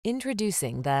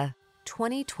Introducing the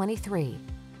 2023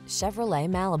 Chevrolet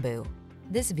Malibu.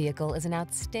 This vehicle is an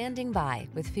outstanding buy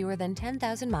with fewer than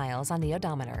 10,000 miles on the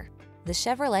odometer. The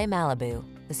Chevrolet Malibu,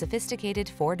 the sophisticated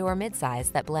four-door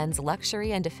midsize that blends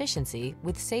luxury and efficiency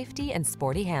with safety and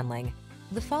sporty handling.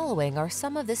 The following are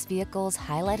some of this vehicle's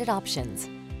highlighted options: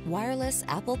 wireless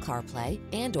Apple CarPlay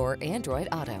and/or Android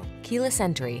Auto, keyless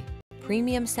entry,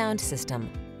 premium sound system,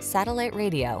 satellite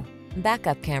radio,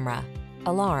 backup camera,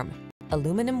 alarm,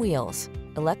 aluminum wheels,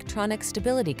 electronic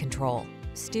stability control,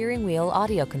 steering wheel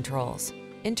audio controls,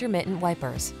 intermittent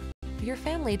wipers. Your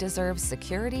family deserves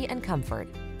security and comfort.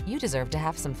 You deserve to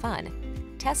have some fun.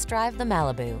 Test drive the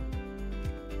Malibu.